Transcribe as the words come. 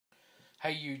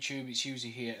Hey YouTube, it's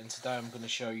Yuzi here, and today I'm going to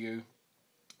show you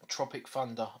Tropic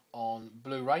Thunder on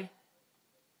Blu-ray.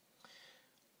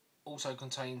 Also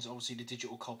contains obviously the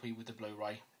digital copy with the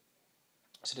Blu-ray.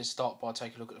 So let's start by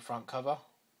taking a look at the front cover.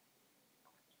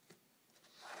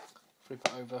 Flip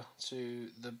it over to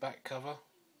the back cover.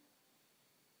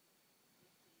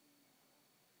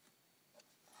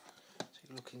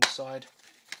 Take a look inside.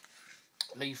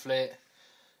 Leaflet,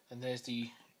 and there's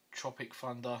the Tropic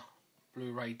Thunder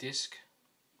Blu-ray disc.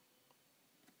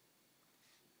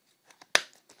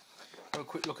 Have a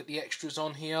quick look at the extras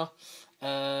on here.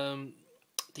 The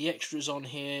extras on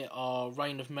here are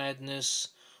Reign of Madness,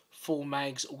 Full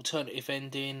Mags, Alternative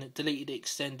Ending, Deleted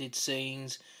Extended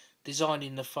Scenes,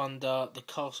 Designing the Thunder, The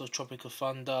Castle of Tropic of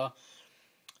Thunder,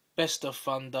 Best of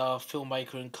Thunder,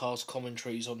 Filmmaker and Cast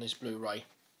commentaries on this Blu-ray.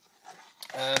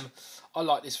 I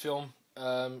like this film.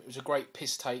 It was a great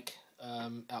piss take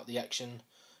out the action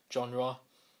genre,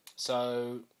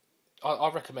 so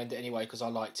I recommend it anyway because I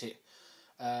liked it.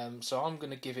 So I'm going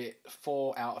to give it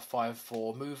 4 out of 5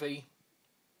 for movie,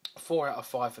 4 out of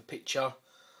 5 for picture,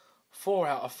 4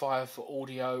 out of 5 for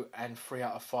audio, and 3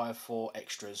 out of 5 for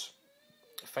extras.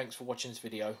 Thanks for watching this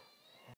video.